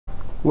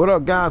What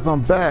up, guys?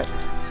 I'm back.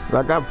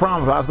 Like I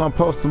promised, I was gonna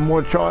post some more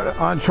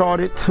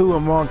Uncharted 2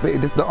 among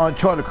this is the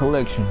Uncharted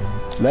collection.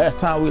 Last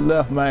time we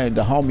left, man,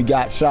 the homie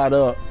got shot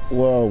up.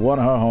 Well, one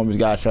of her homies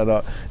got shot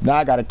up. Now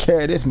I gotta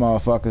carry this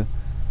motherfucker.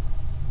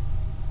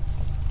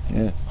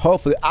 And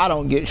hopefully I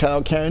don't get shot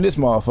up carrying this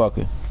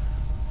motherfucker.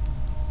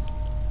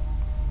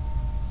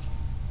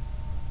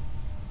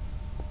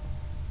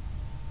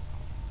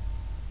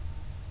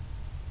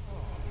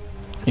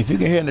 If you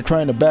can hear the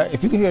train in the back,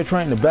 if you can hear a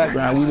train in the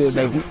background, we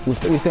stay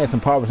in some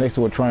apartments next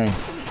to a train.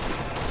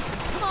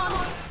 Come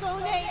on, go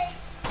Nate.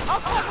 I'll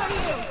cover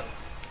you.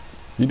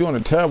 You're doing a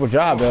terrible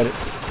job at it.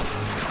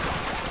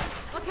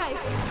 Okay,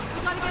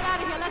 we gotta get out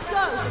of here. Let's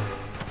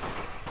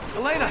go.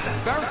 Elena,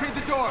 barricade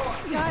the door.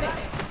 Got it.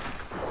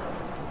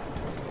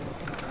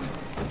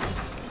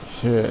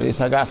 Shit, at least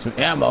I got some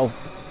ammo.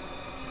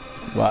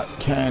 But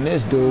carrying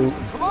this dude.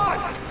 Come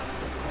on.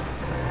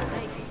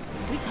 Nate,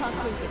 we can't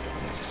do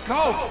this. Just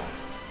go.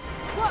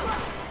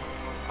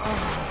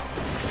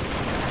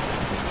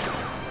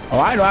 Oh,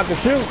 I know I can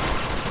shoot.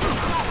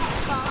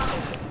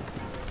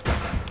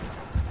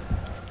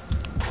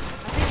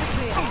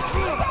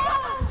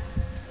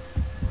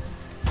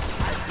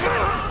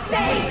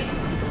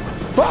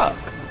 Fuck.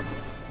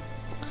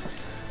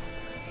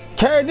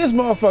 Carry this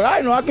motherfucker.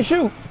 I know I can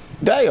shoot.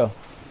 Damn.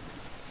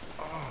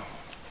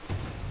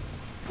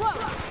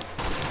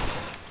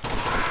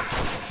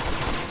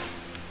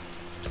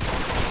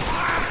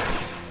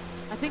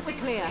 I think we're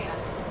clear.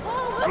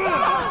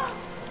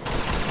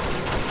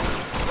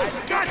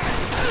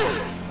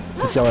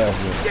 Get your ass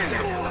here.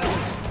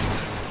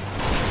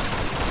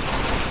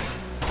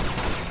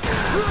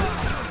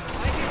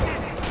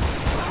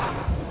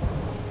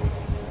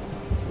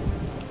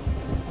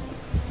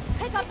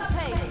 Pick up the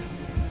pace.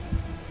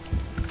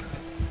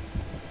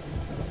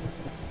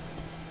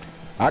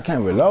 I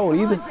can't reload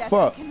either.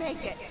 Fuck. Can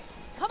make it.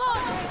 Come on.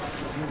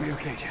 You're gonna be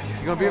okay, Jeff.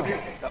 You're gonna be okay.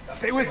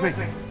 Stay with me.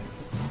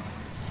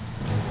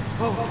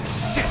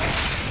 Oh, shit.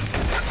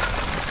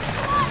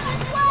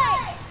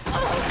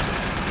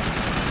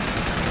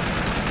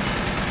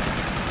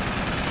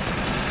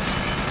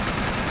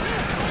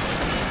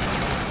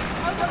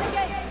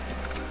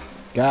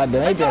 God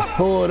damn, they just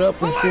pulled up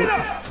and shit.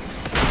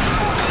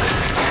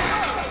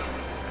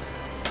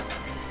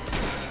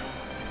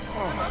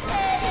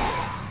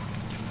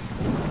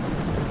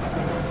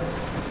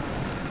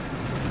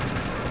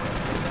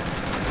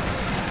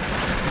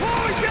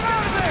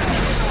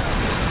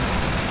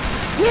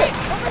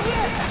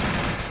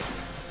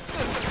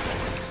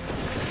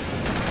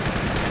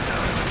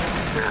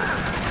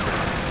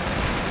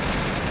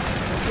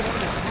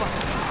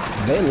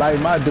 They light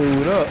my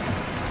dude up.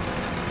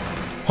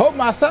 Hope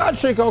my side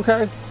chick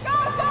okay. Go,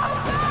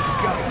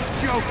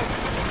 joke.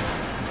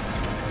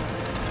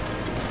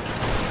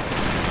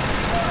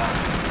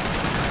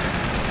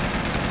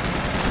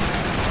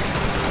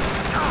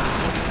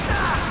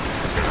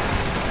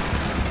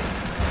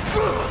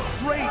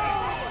 Great.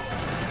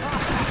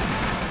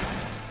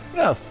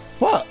 Yeah,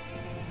 fuck.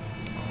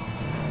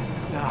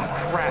 Ah,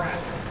 crap.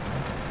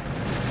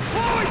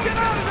 Chloe, get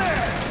out of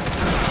there!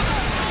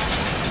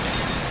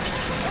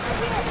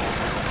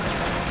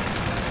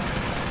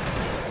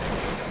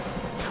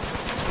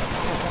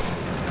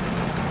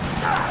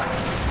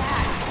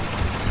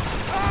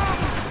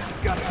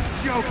 Got a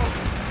joke.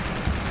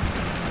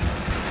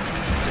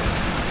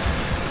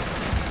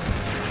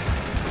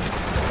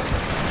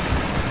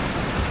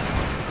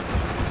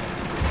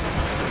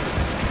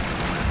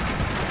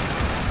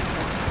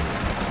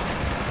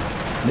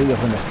 Nigga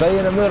finna stay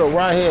in the middle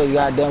right here,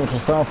 goddamn it, for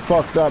some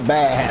fucked up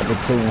bad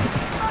habits to him.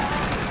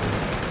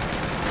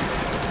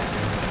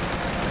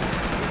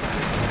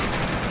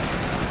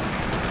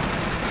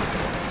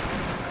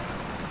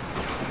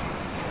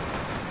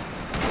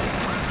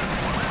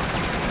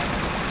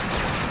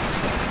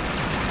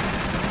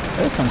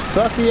 There's some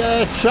sucky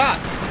ass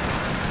shots.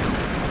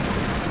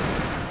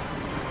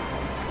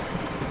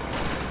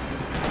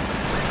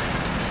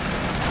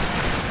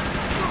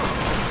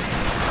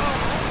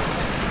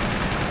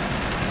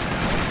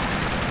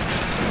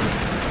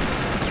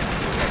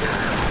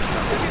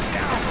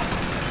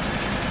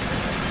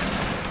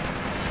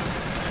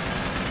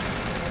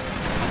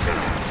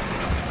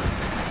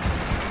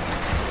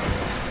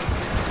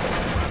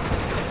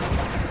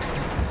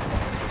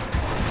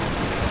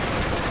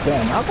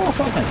 Damn, I'm gonna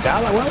fucking die.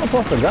 Like, where am I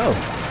supposed to go?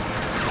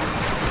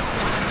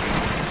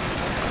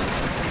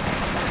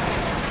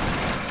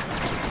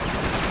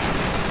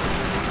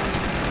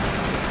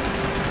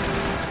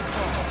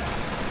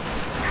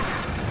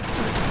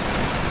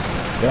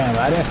 Damn,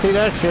 I didn't see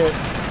that shit.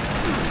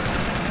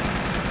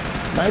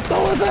 Man,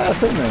 throw his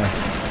ass in there.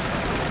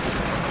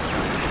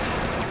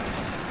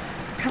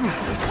 Come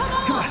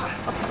on,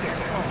 up the stairs.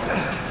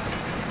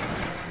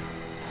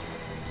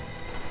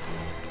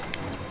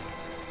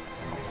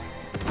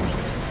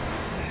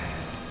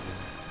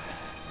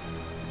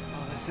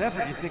 This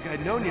effort, you'd think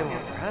I'd known you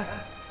longer, huh?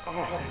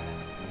 Oh.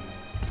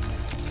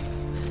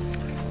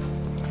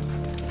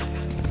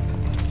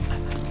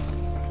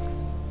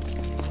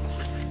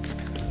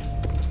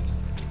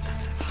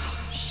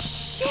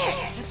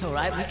 Thanks, it's all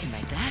right. We can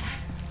make that.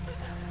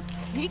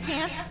 He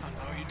can't. Oh,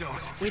 no, you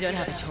don't. We don't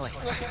have a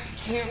choice.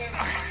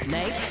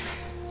 Nate?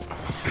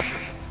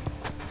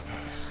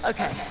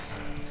 Okay.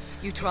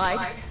 You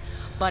tried,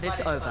 but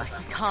it's over.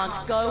 He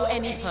can't go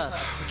any further.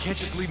 We can't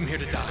just leave him here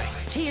to die.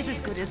 He is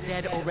as good as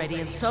dead already,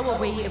 and so are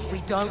we if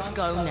we don't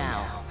go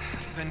now.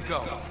 Then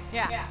go.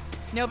 Yeah.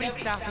 Nobody's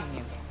stopping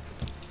you.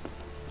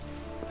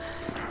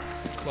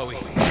 Chloe.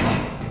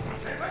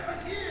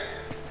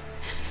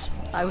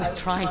 I was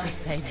trying to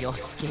save your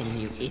skin,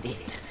 you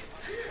idiot.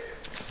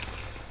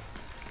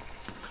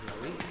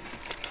 Chloe?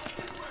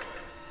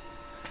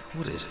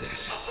 What is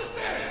this?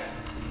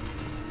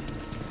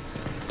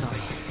 Sorry.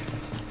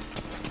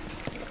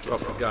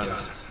 Drop the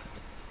guns.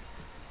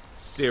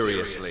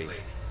 Seriously.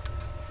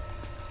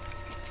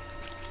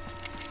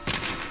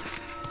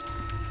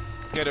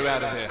 Get her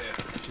out of here.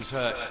 She's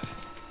hurt.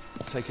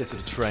 Take her to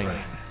the train.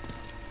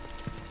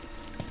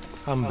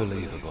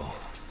 Unbelievable.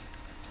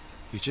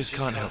 You just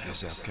can't help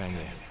yourself, can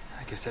you?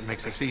 I guess that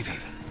makes us even.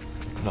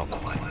 Not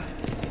quite.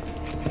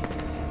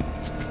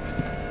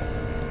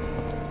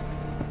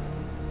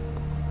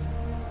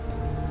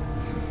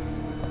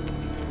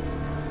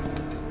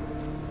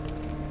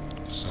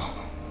 So,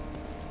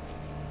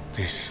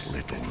 this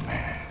little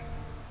man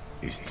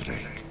is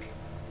Drake.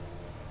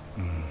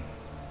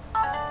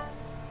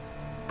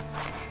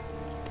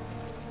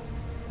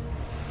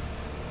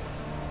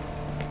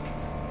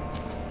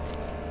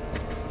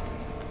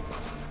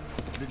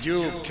 Did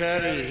you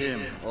carry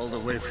him all the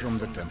way from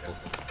the temple?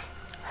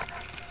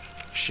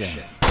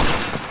 Shame.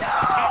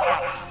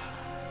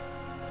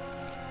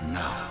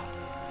 Now,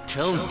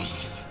 tell me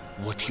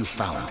what you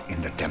found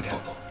in the temple.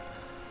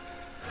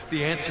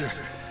 The answer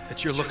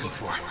that you're looking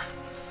for.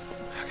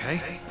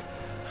 Okay?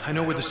 I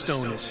know where the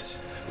stone is,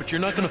 but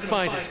you're not gonna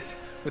find it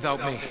without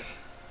me.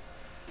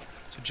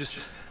 So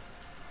just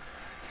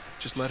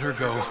let her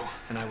go,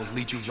 and I will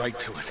lead you right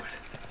to it.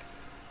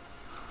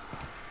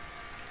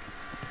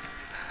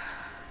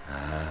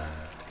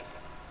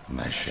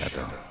 My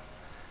shadow.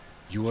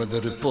 You are the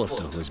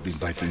reporter who has been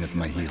biting at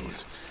my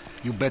heels.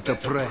 You better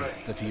pray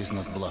that he is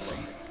not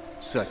bluffing.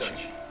 Search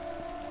him.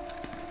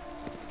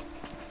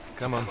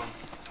 Come on.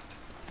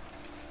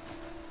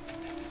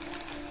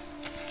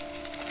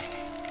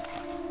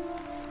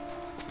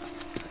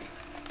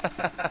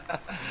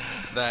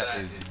 That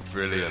is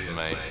brilliant,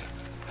 mate.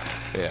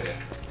 Here.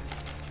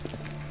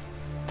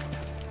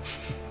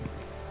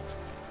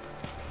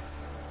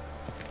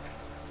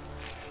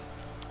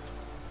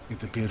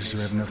 It appears you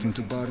have nothing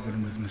to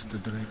bargain with,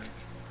 Mr. Drake.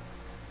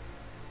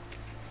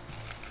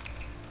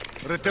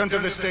 Return to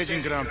the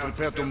staging ground.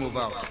 Prepare to move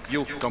out.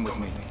 You, come with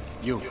me.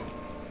 You.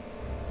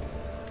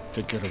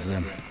 Take care of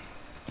them.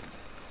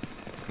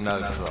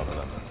 No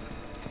problem.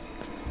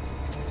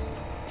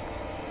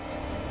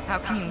 How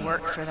can you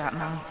work for that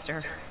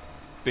monster?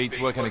 Beats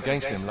working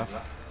against him, love.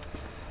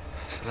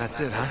 So that's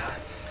it, huh?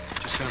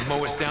 Just gonna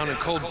mow us down in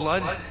cold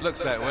blood?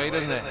 Looks that way,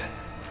 doesn't it?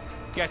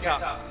 Get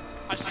up!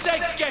 I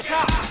said get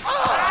up!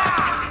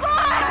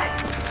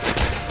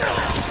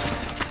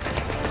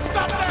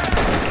 Stop there!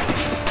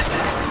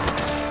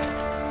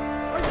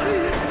 I see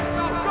you!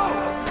 No, go!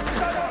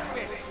 Shut up,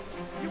 bitch!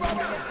 You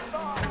over there!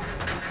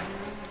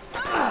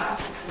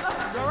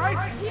 You alright?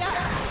 Yeah.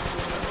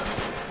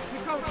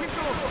 Keep going, keep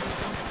going!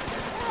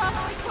 They're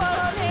awfully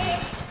close,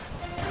 Nate.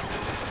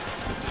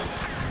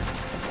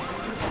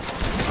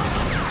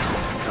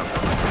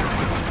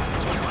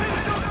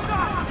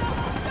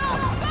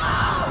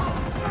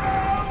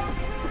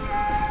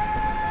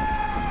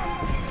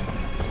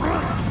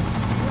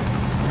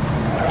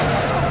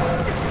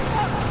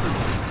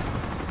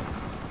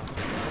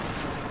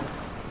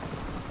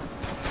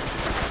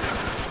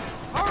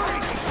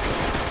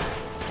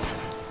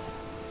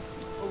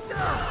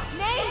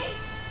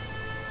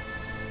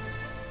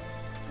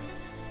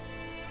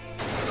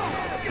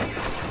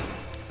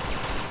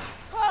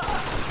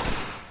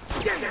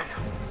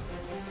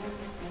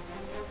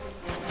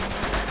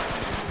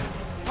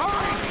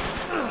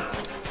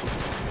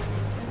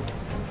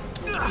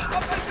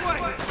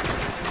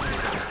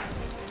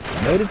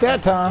 Made it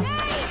that time.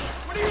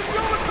 What are you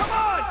doing? Come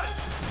on!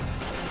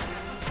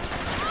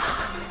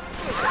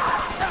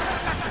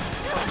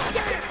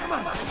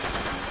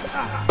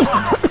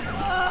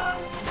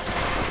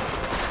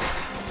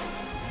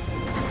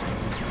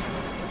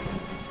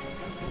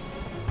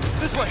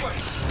 This way!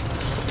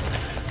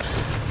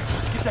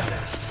 Get down.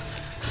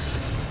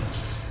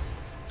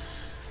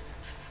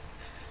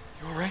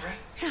 You alright?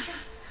 Yeah.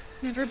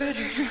 Never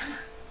better.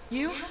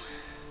 You?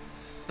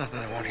 Nothing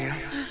I won't hear.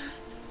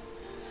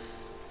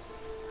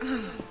 I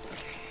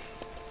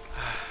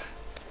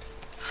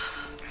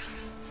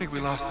think we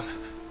lost him.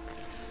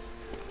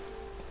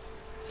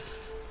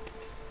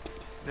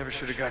 Never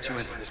should have got you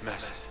into this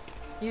mess.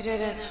 You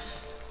didn't.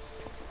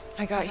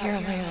 I got here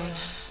on my own.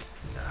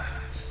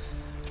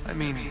 I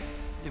mean,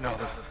 you know,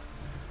 the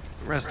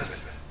rest of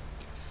it.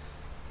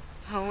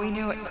 Oh, we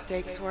knew what the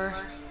stakes were.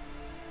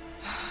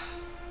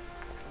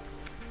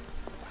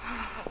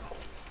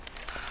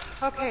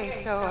 Okay,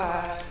 so,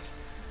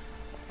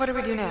 what do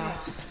we do now?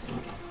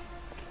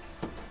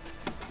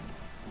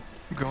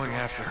 going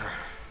after her.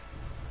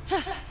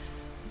 Of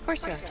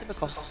course you are.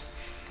 Typical.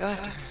 Go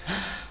after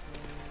her.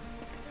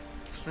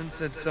 Flynn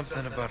said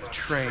something about a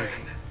train.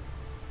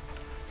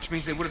 Which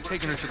means they would have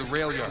taken her to the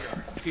rail yard.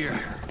 Here.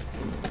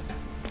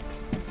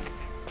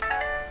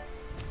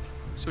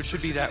 So it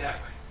should be that way.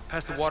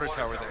 Past the water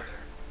tower there.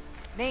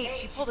 Nate,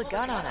 she pulled a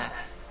gun on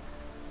us.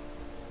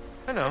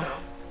 I know.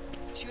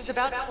 She was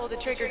about to pull the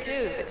trigger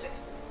too.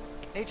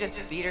 They just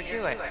beat her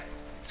to it.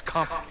 It's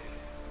complicated.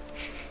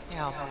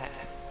 Yeah, I'll bet.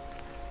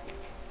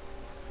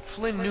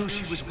 Flynn knew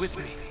she was with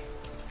me.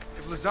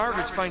 If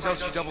Lazarevich finds out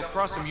she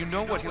double-crossed him, you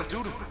know what he'll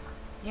do to her.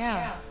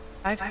 Yeah,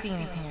 I've seen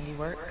his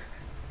handiwork.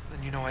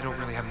 Then you know I don't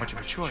really have much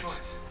of a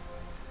choice.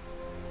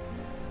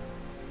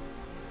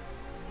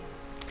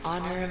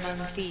 Honor among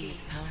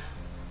thieves, huh?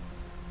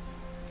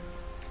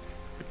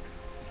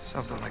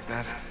 Something like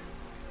that.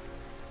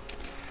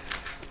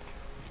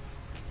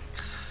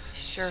 I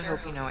sure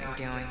hope you know what you're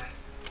doing.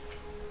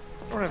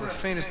 I don't have the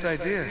faintest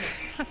idea.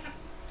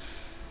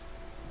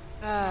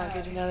 Ah,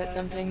 good to know that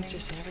some things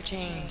just never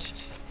change.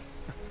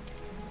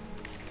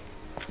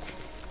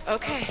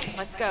 Okay,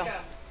 let's go.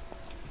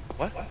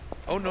 What?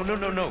 Oh, no, no,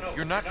 no, no.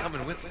 You're not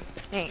coming with me.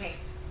 Nate,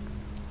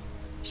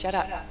 shut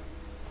up,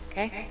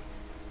 okay?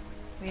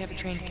 We have a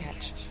train to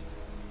catch.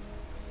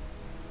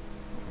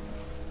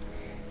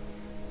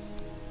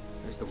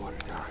 There's the water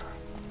tower.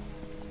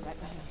 Right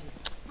behind you.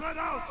 Spread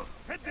out!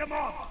 Hit them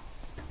off!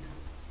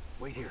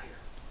 Wait here.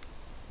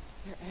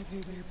 They're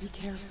everywhere, be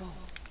careful.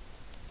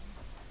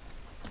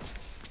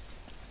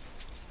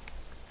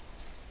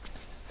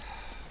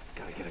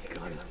 Gotta get a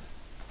gun.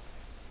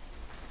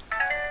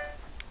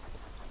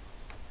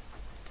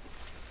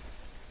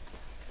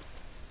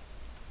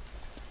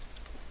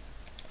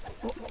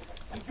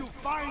 Did you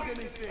find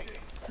anything?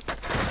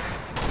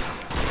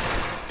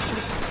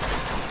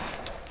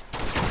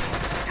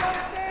 Got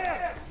it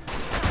there!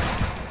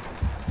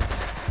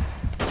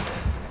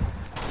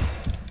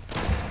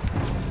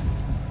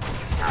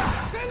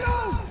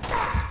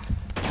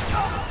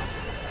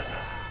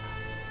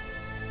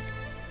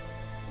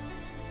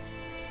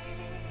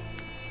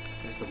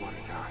 There's the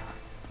water tower.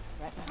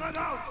 Spread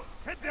out!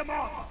 Hit them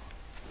off!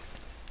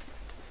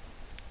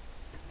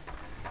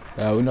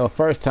 We know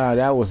first time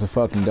that was a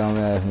fucking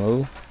dumbass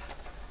move.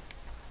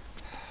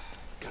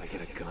 Gotta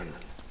get a gun.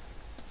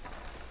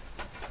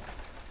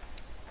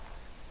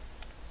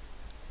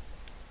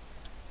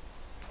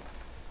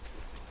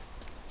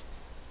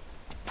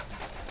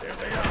 There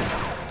they are!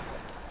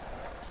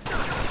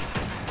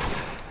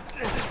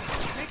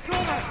 Take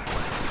cover!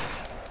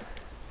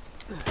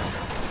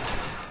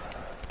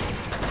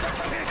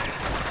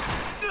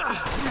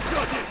 You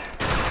got it!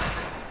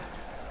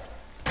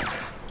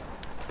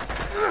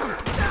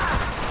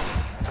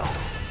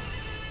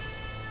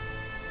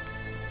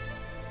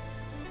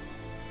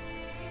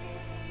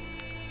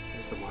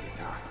 There's the water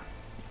tower.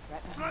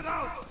 Spread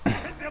out!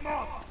 Hit them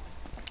off!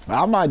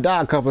 I might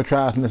die a couple of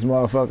tries from this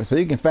motherfucker, so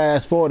you can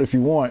fast forward if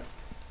you want.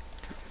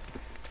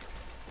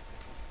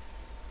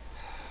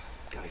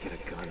 Gotta get a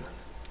gun.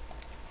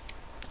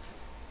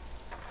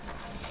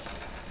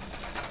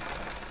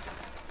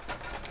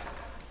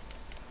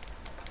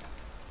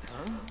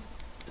 Huh?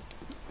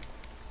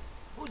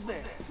 Who's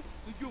there?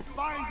 Did you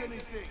find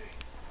anything?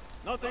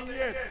 Nothing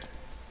yet.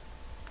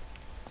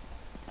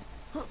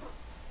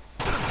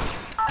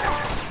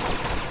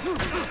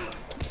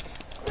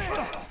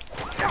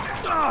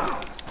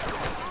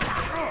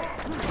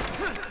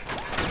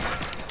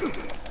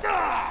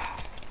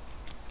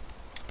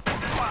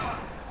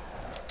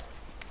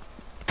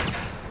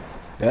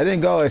 That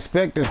didn't go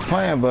expected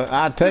plan, but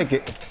I'll take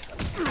it.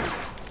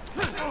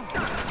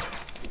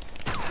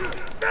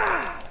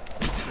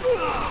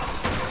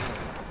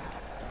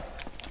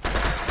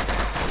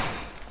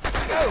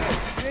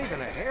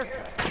 Shaving a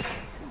haircut. 2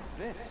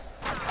 bits.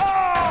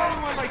 Oh,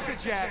 anyone likes a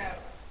jab?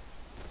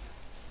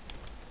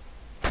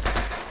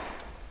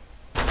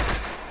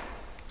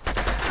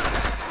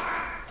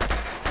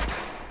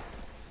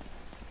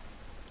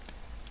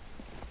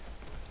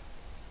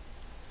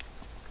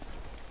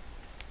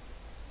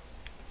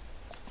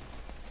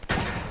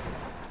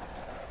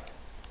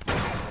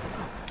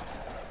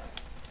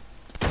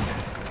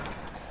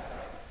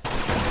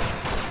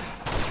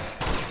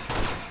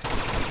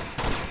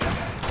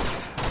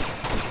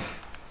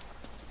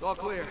 It's all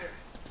clear.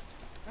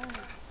 Let's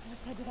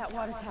head to that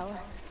water tower.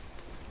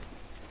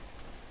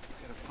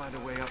 Gotta find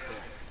a way up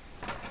there.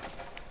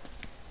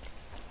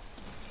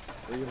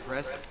 Were you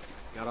impressed?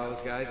 Got all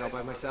those guys all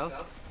by myself?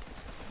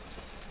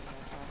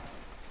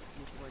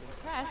 Use the word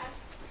impressed.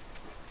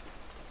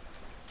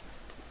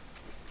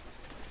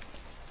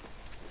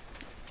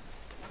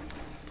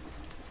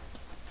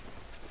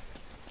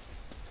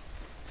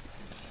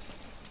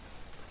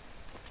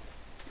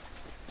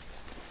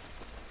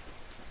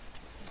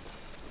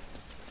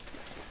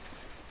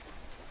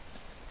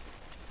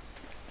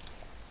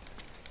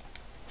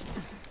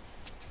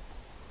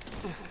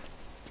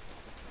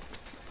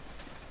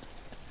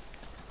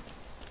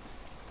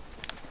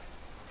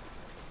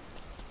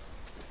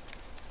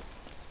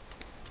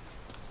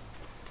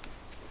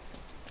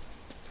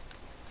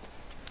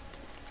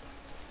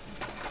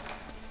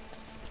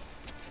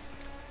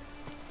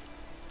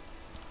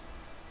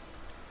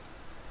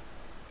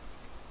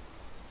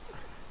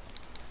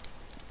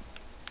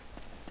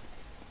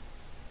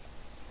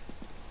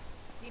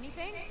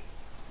 anything?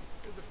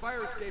 There's a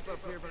fire escape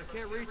up here, but I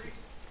can't reach it.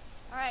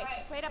 All right,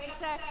 just wait up a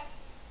sec.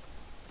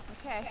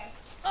 Okay.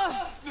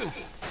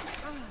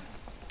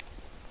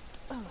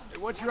 Hey,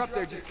 once you're up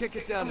there, just kick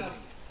it down to me.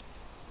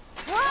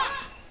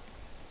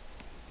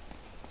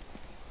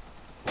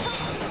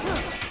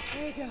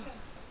 There you go.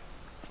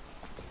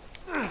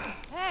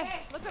 Hey,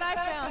 look what I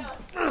found.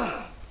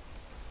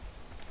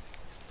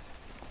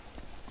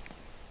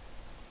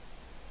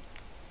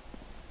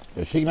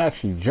 If she can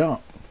actually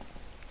jump.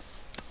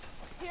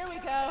 Here we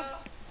go.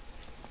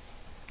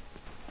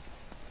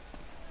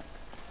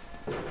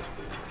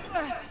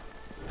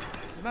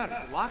 What's the matter?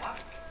 Is it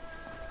locked?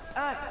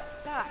 It's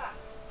stuck.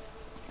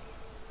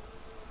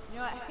 You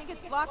know what? I think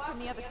it's blocked from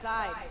the other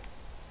side.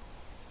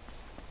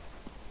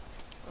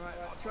 All right,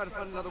 I'll try to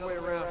find another way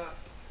around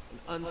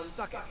and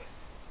unstuck it.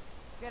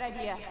 Good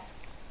idea.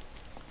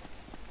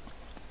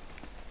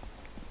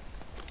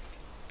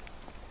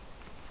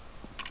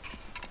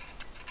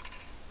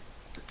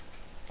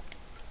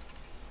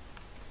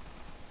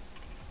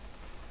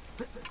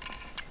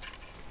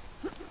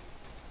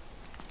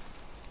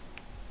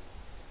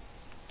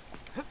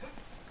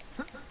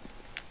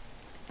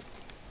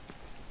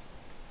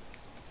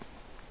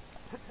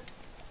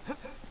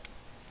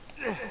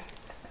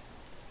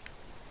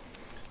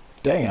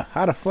 Damn,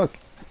 how the fuck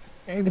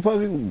ain't you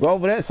supposed to go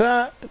over that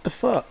side? What the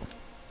fuck?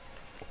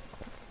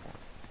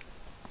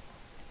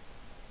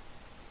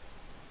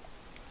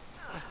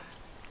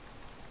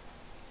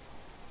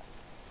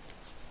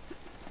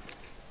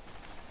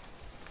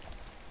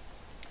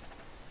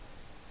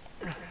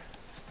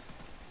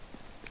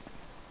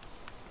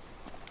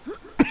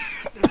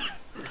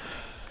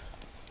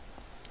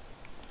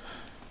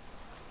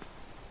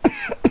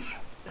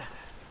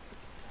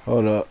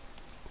 Hold up.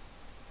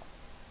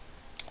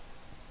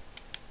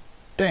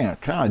 Damn,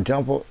 trying to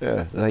jump over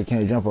there. They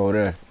can't jump over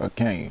there. Or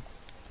can you?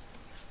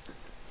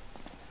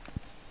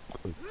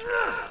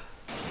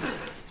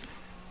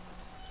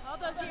 All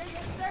those years in the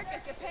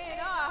circus are paying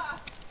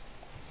off.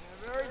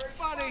 Yeah, very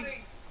funny. I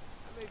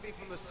may be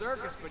from the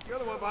circus, but you're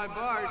the one behind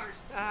bars.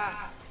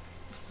 Ah.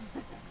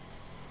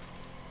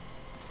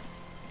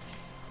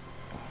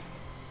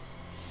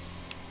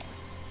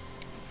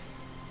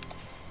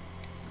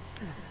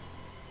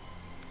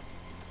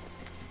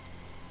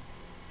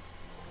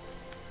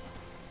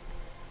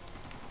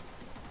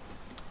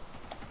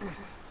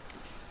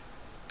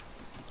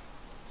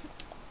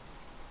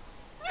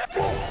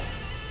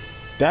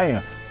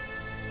 Damn.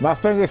 My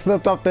finger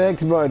slipped off the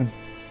X button.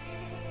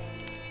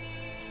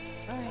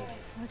 All right,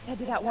 let's head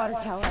to that water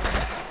tower.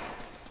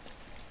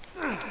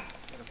 Gotta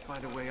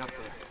find a way up there.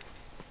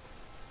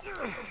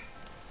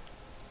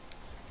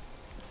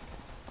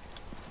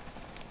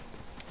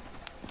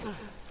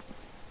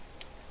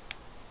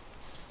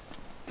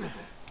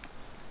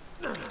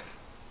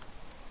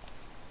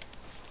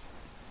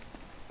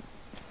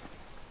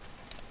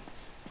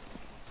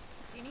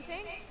 See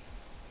anything?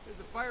 There's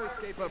a fire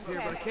escape up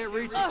here, but I can't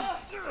reach it.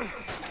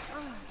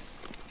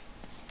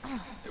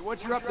 Hey,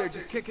 once you're up there,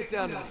 just kick it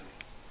down to me.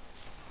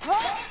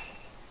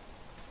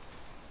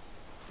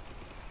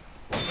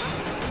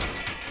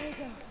 There you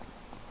go.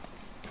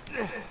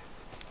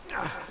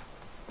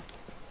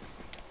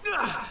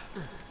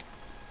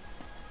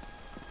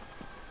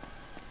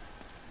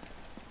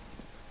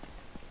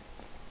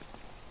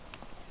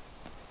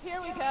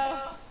 Here we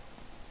go.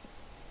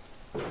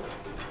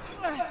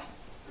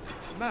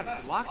 What's the matter? Is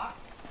it locked?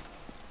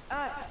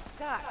 It's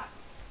stuck.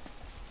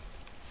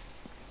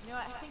 You know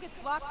what? I think it's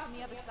blocked from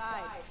the other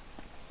side.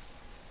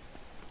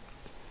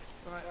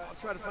 All right, I'll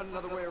try to find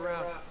another way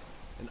around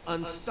and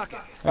unstuck it.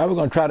 Alright, we're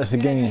gonna try this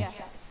Good again. idea.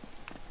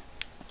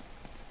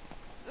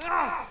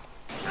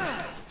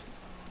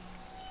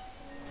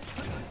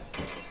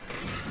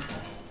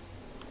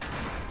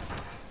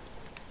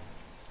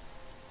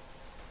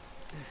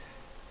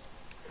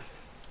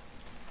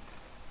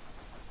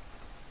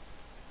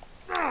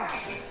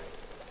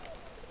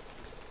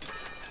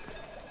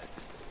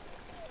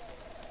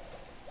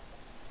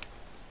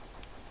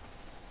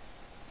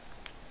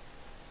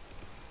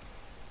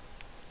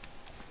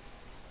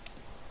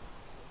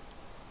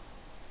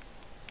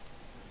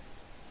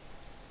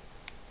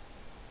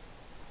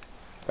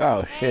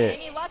 Oh Hey, shit.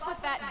 any luck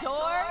with that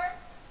door?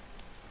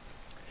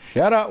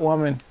 Shut up,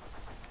 woman.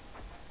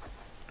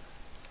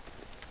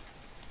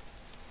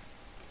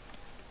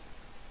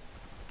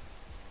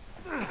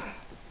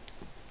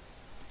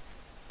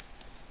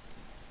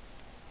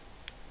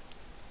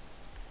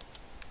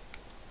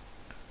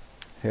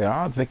 Here,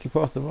 I don't think you're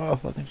supposed to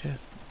motherfucking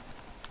just.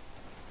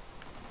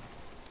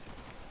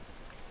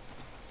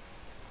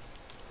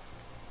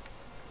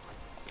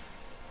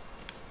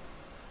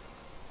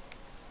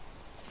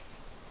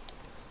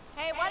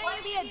 Hey, why don't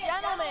you be a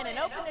gentleman and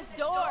open this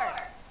door?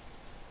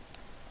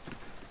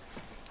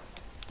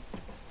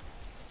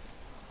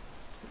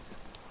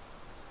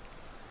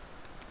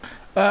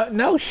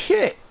 No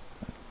shit.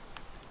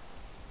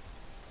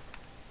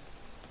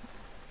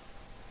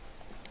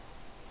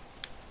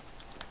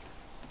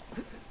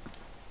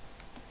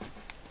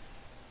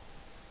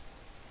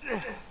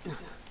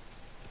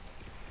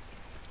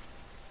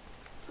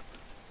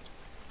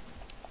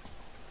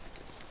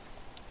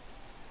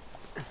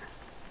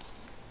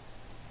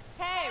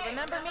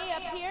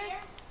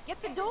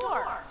 the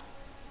door.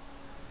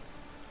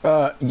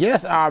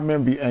 Yes, I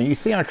remember you. And you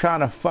see I'm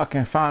trying to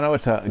fucking find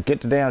out to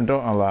get the damn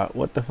door unlocked.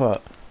 What the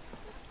fuck?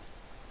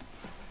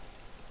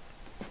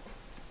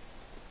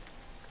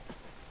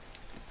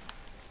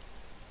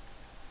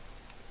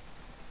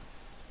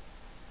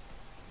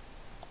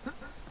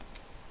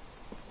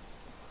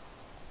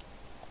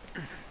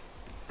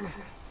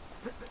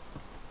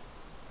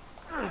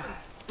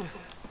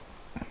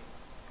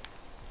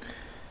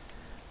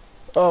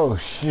 Oh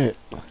shit.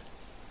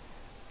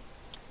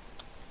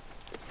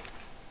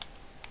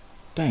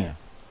 Damn.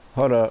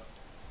 Hold up.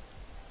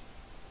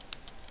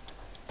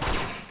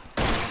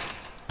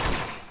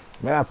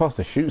 Man, I'm supposed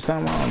to shoot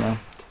something? I don't know.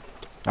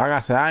 Like I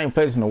said, I ain't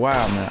played this in a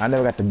while, man. I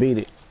never got to beat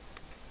it.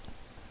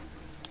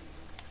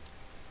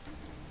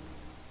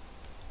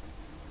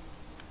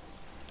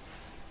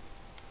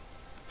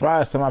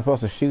 Probably something I'm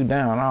supposed to shoot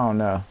down. I don't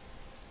know.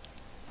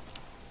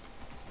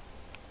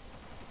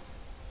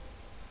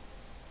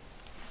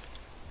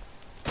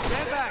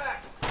 Stand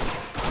back.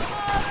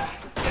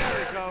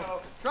 There we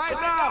go. Try it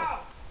now.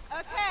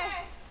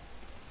 Okay.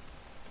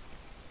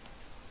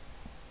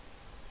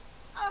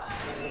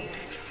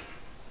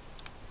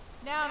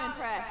 Now I'm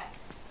impressed.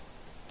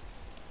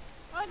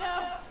 Oh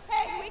no!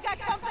 Hey, we got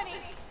company!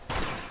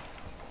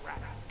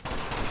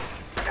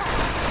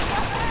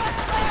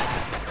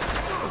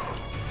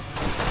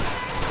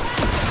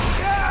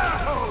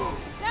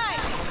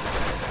 Nice!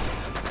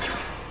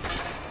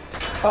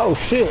 Oh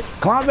shit.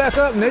 Climb back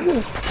up,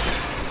 nigga.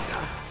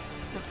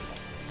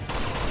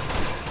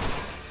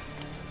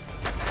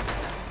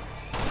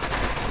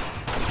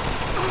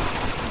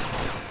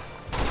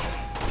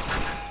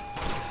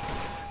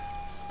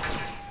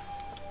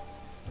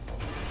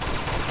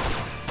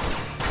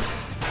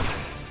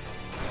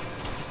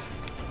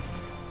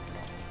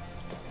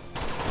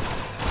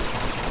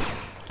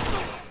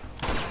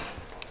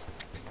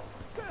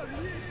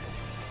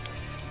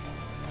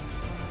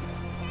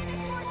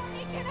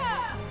 Sneak it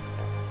up!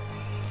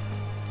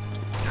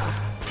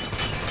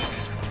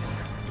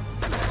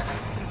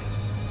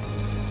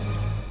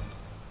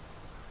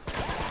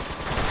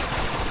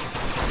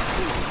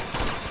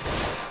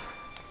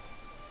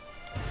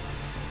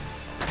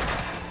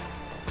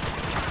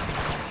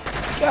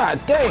 God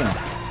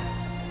damn.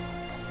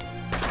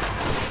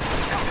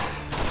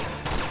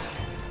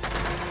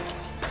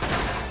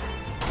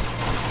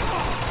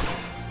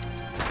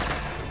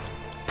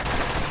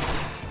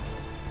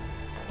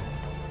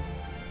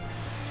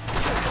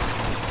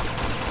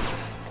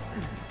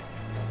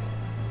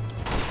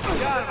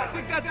 Got it. I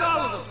think that's all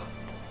of them.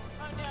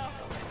 Oh no!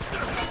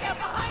 Look out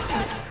behind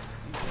us!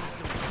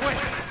 Wait.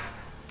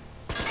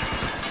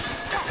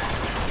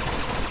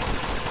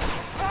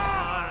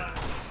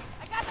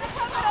 I got the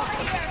cover over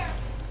here!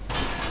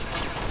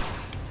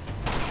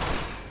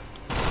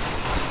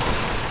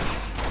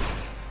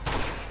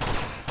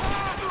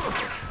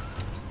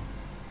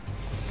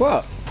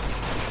 Fuck.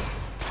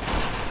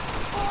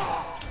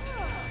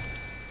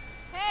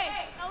 Hey,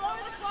 I'll lower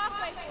this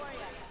walkway for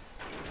you.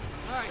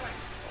 All right.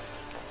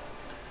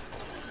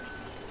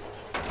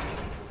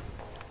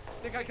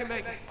 Think I can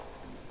make it.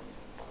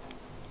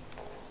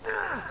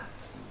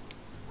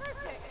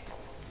 Perfect.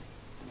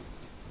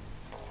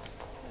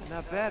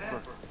 Not bad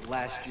for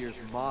last year's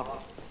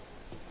model.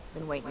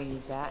 Been waiting to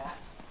use that.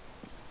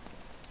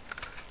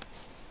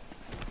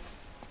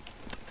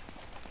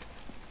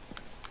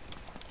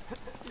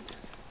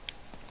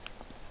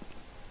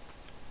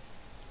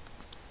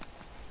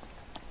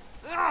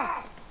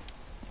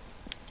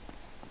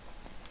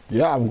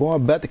 Yeah, I'm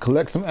going back to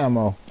collect some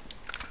ammo.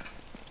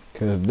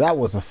 Cause that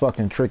was a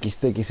fucking tricky,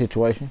 sticky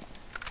situation.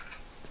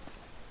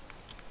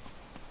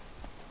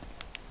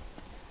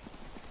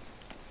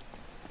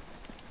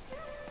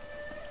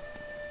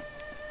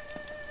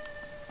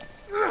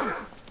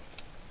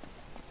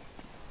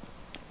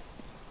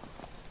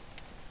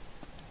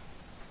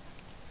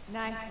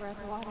 Nice, we're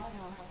at the water tower.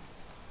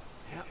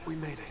 Yeah, we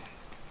made it.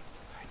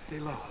 All right, stay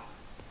low.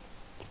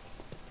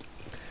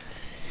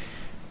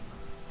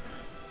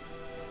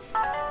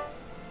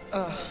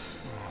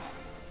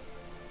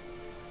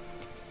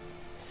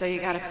 So you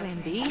got a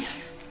plan B?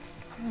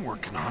 I'm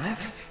working on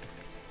it.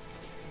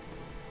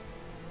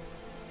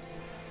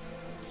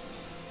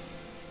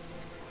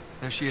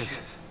 There she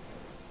is.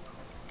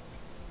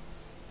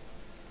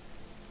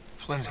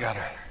 Flynn's got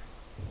her.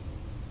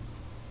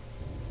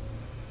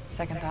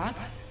 Second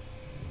thoughts?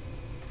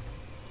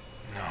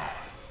 No.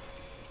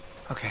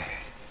 Okay.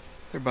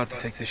 They're about to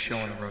take this show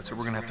on the road, so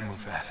we're gonna have to move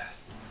fast.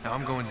 Now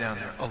I'm going down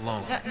there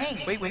alone.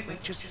 Nate.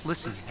 Wait. Just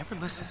listen. You never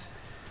listen.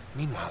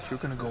 Meanwhile, you're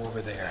gonna go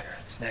over there,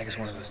 snag us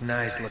one of those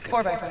nice-looking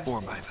 4x4s.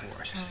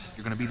 4x4s.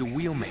 You're gonna be the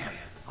wheelman.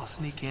 I'll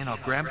sneak in, I'll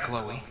grab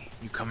Chloe.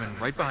 You come in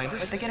right behind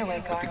us. With the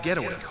getaway car. With the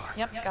getaway car.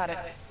 Yep, got it.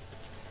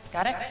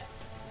 Got it?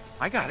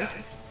 I got it.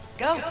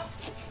 Go!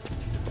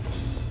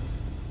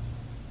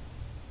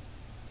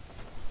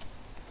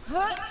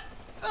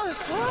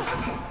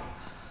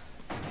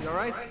 You all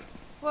right?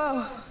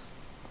 Whoa.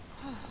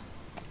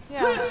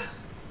 Yeah.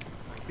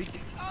 Be-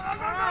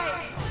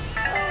 Alright.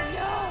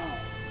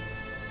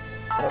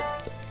 Oh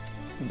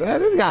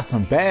That has got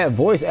some bad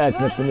voice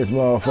acting up in this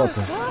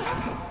motherfucker.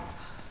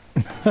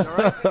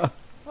 Alright?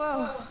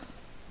 Whoa.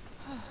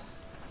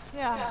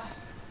 Yeah.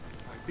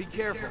 Alright, be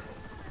careful.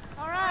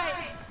 All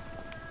right.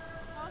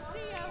 I'll see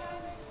you.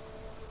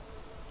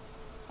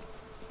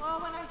 Oh,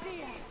 when I see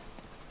you.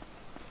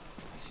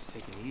 She's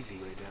taking it easy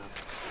way down.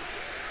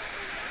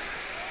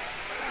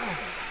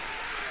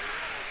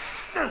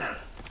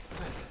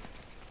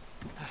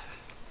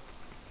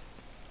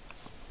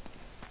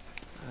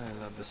 I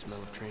love the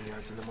smell of train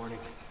yards in the morning.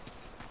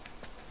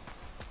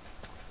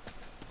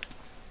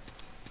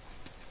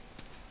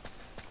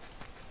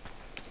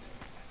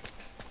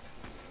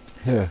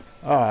 Yeah.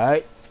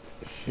 Alright.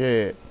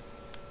 Shit.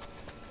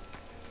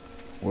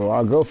 Well,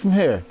 I'll go from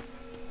here.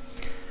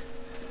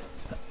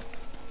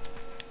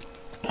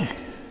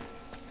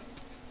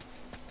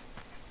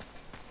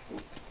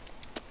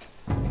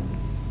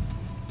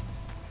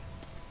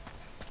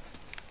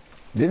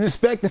 Didn't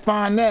expect to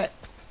find that.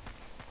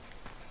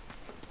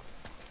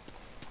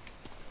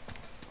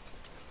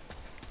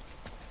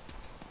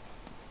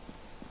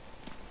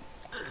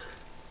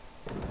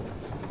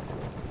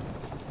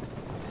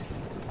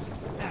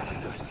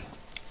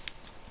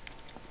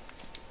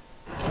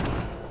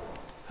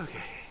 Okay.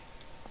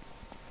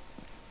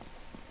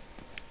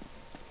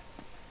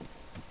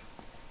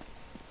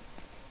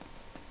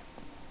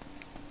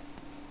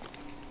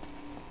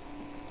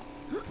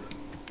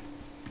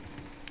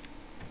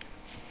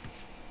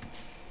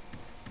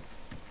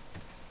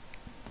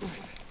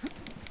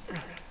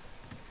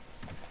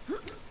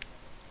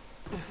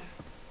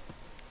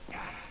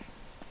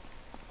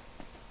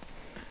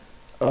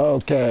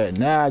 Okay,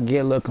 now I get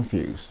a little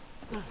confused.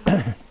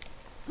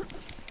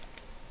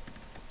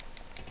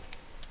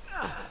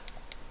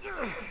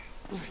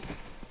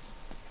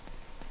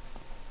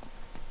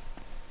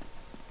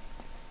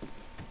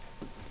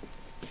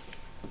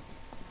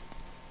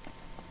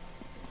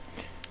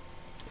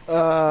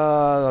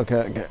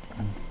 Okay.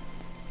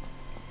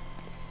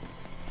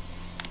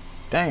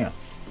 Damn.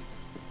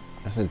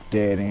 That's a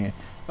dead end.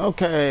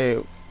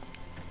 Okay.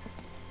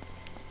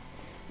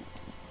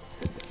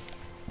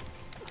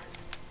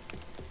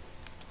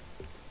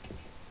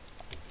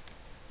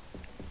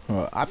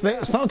 I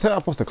think sometimes I'm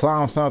supposed to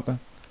climb something.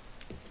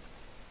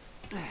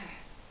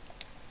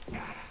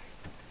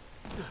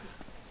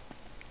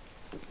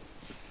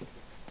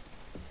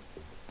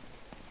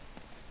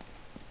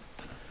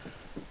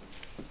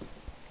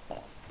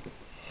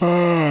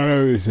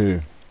 Let me see.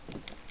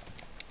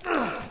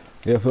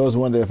 If it was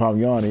wondering if I'm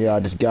yawning, yeah,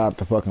 I just got out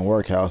the fucking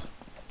workhouse.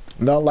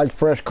 Not like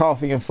fresh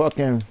coffee and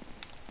fucking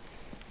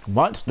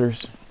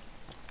monsters.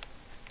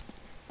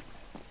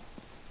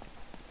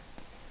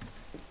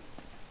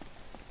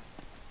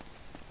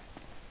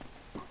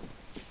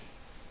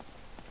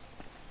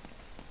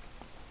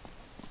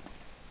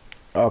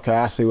 Okay,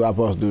 I see what I'm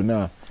supposed to do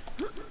now.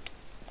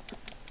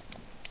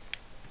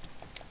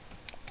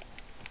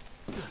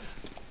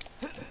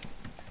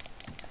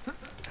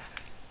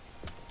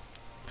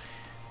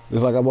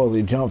 Looks like I'm supposed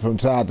to jump from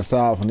side to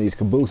side from these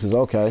cabooses.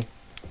 Okay.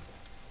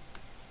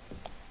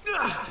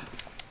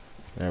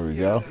 There we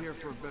go. Here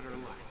for a better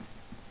look.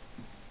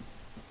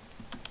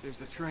 There's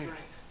the train.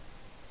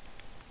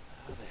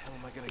 How the hell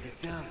am I gonna get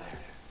down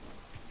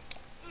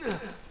there?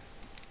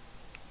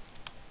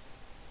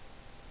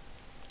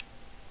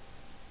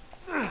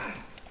 There's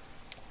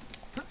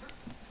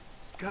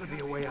gotta be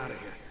a way out of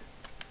here.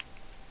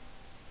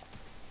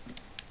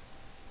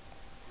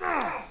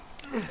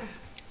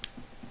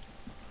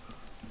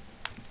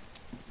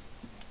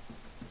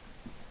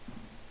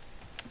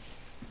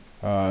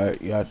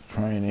 Alright, you got the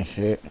train and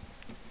shit.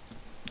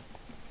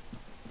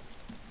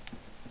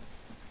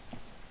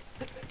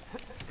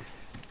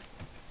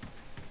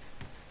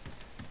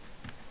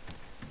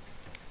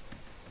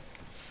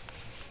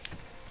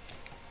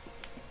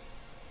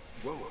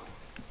 Whoa.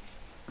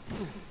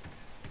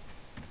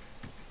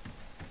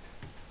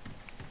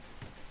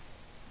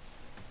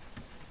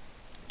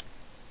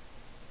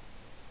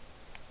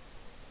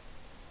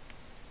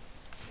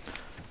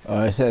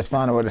 It says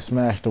find a way to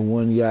smash the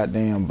one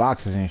goddamn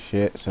boxes and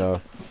shit,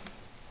 so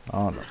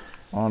I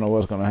don't know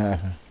what's gonna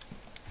happen.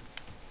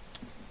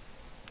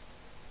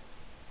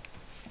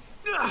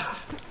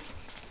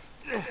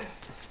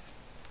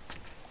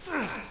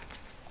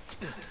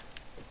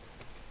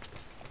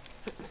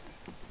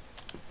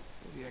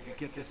 Maybe I could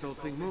get this old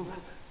thing moving.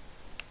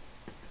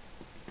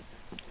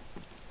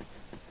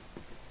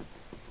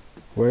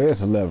 Where is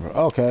the lever?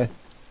 Okay.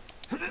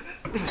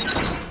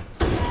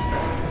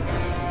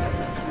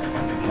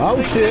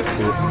 Oh shit.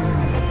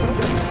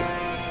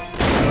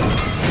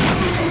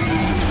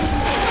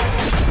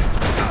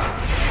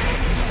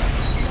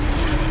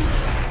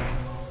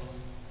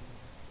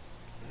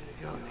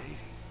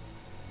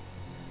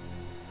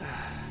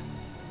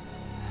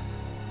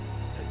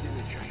 That didn't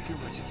attract too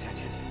much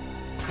attention.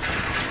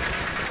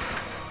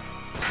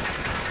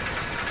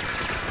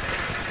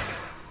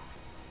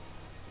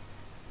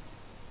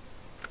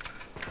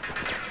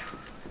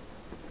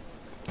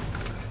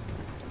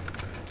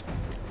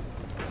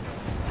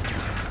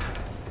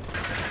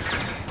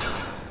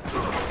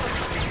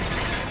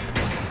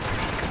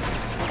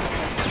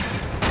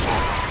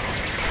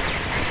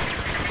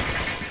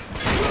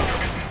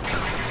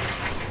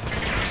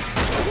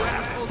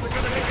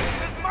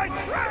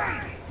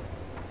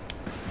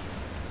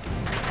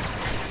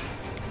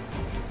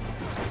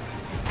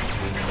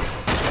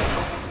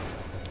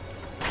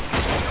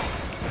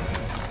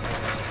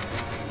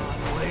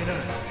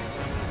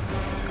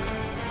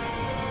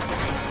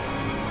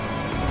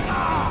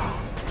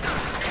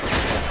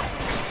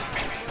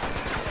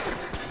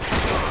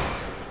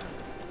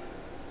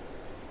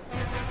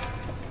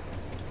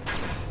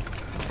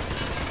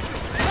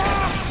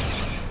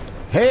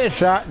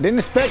 Headshot. Didn't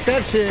expect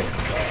that shit.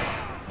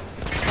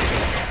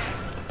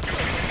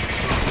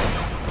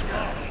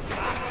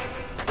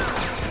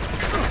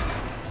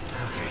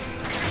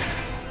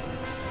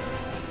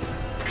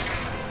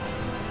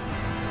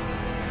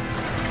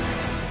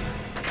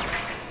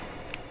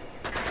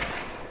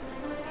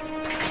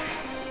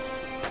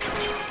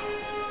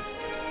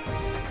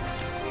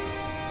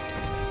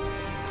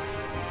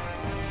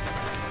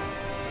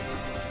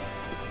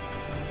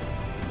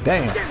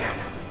 Damn.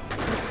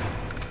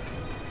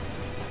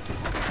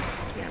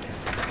 Damn it.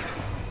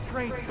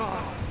 Train's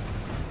gone.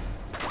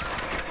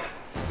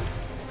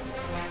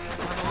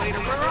 Later,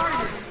 where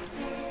are you?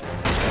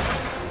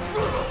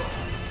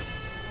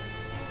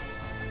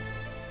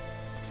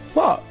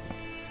 Fuck.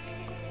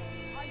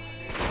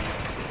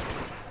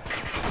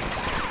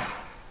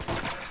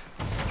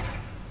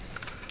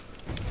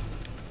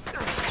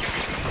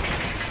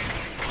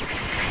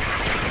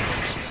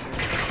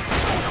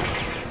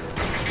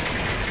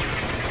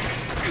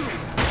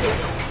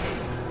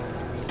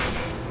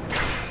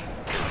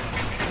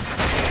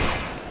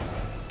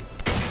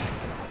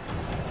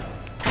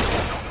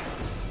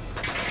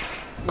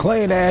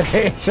 Clean ass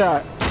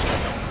headshot.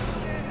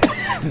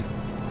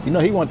 You know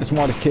he wasn't the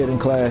smartest kid in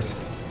class.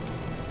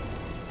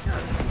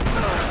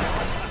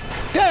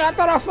 Yeah, I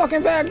thought I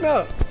fucking backed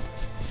up.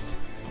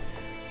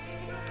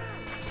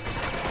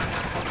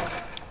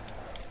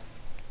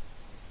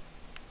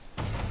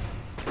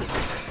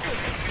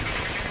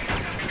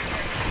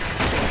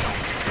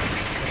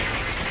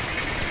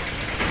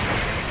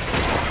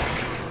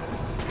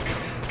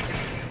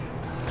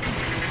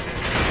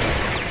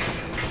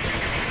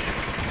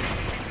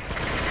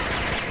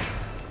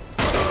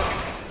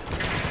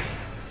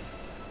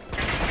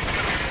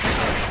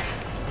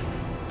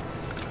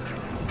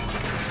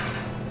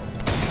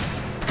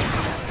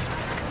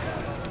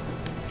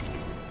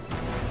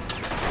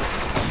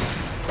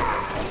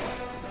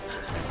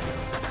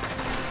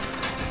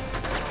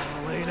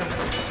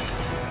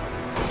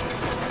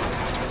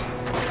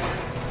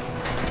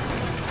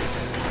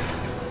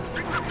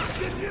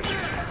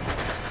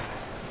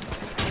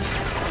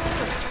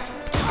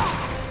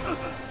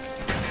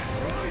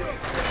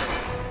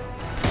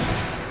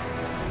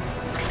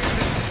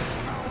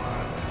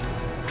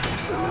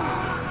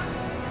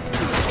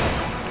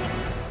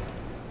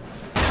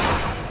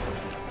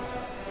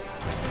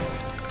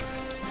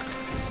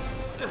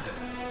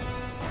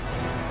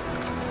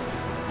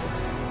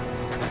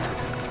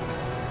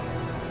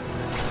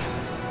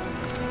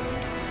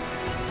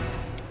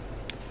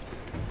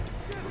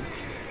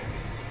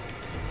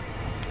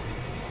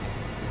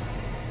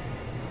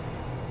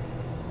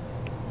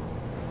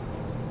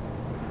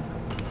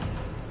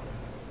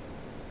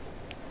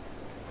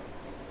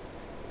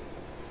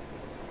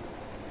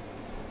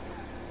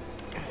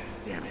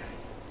 Damn it.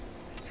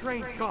 The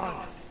train's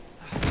gone.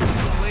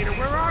 Later,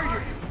 where are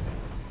you?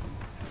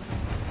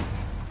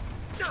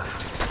 Stop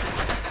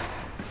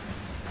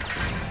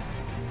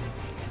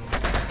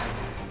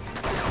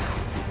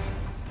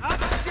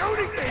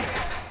shooting me!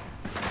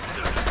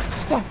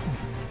 Stop.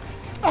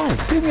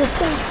 Alright, give me a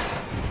phone.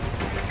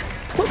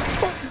 What the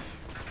fuck?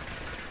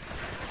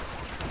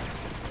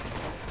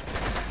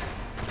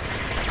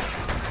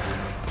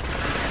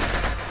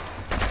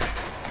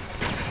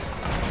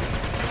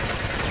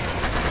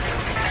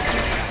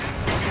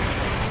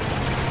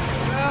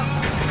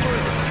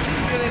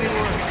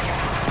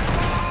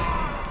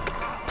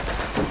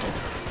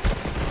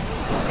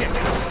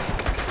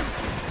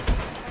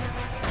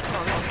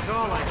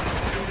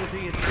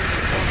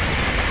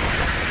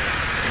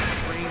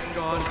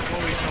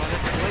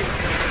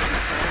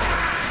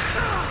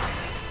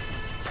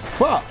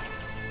 Fuck.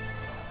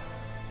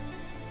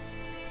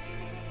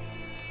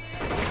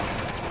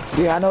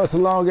 Yeah, I know it's a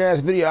long ass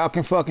video. I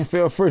can fucking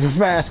feel free to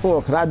fast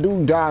forward because I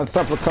do die and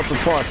suffer a couple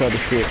parts of the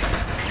shit.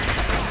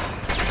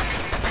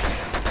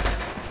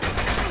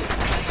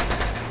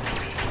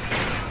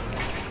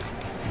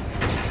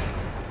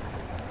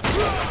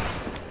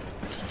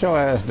 Sit your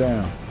ass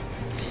down.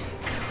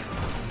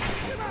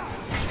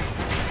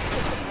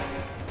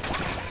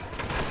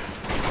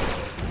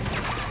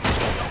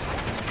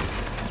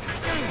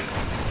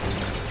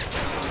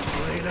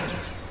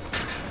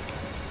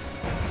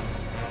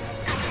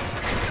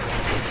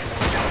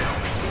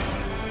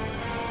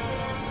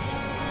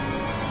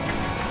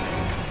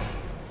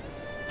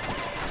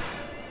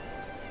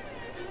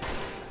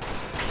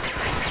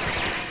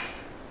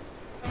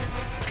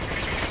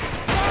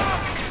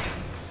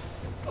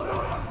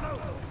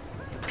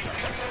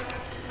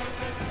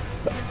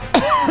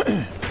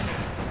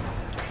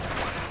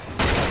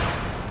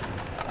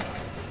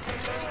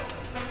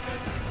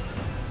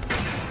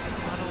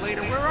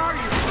 Later, where are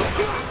you?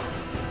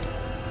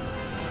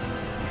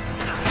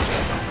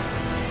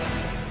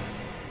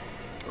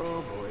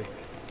 Oh boy.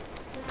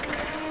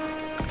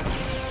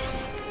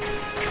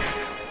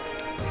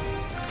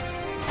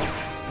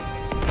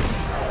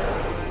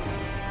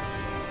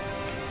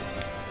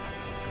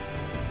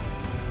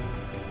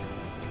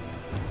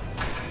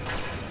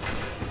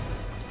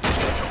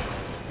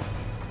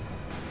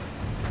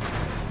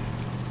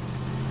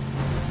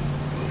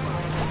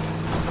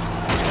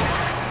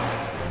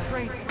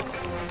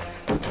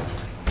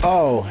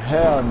 Oh,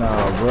 hell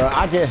no, bro.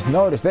 I just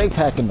noticed they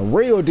packing the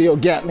real deal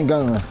Gatling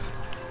guns.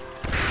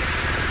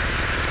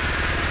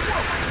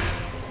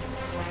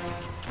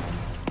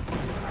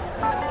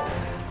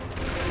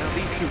 Now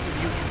these two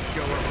from you can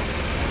show up.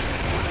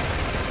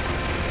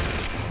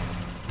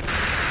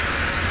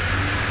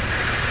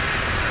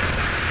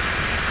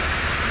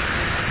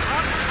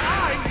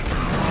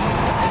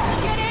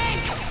 Get in!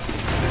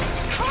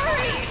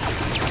 Hurry!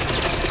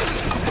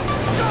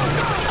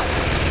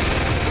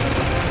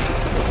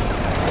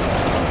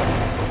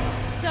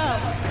 So,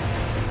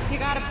 you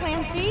got a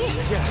plan C?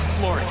 Yeah,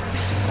 floor it.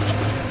 What?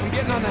 I'm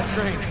getting on that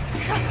train.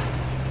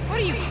 What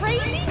are you,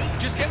 crazy?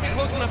 Just get me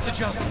close enough to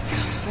jump.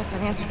 Guess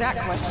that answers that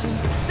question.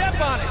 Step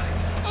on it!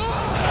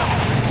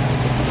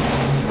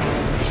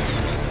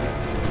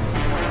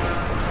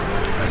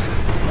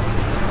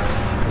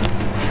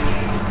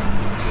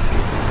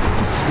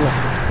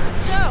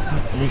 So,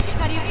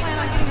 how do you plan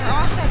on getting her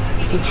off that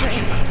speedy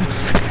train?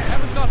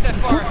 Haven't thought that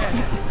far ahead.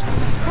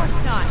 Of course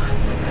not.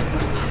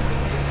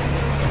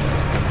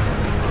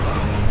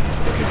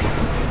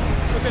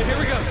 Okay, here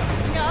we go.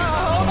 No,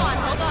 hold on.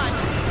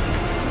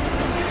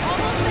 You're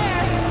almost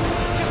there.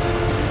 Just...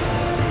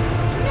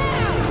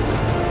 Now!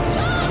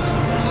 Jump!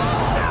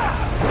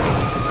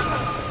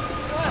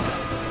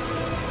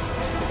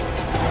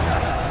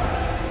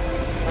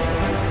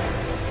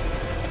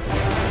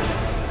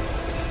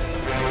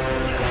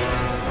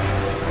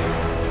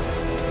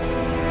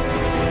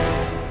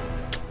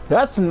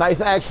 That's some nice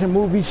action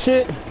movie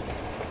shit.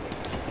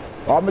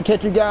 I'm gonna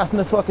catch you guys in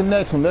the fucking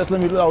next one. Let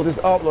me load this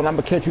up and I'm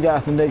gonna catch you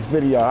guys in the next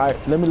video, alright?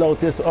 Let me load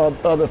this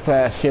other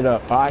fast shit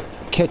up, alright?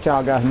 Catch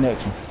y'all guys in the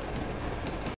next one.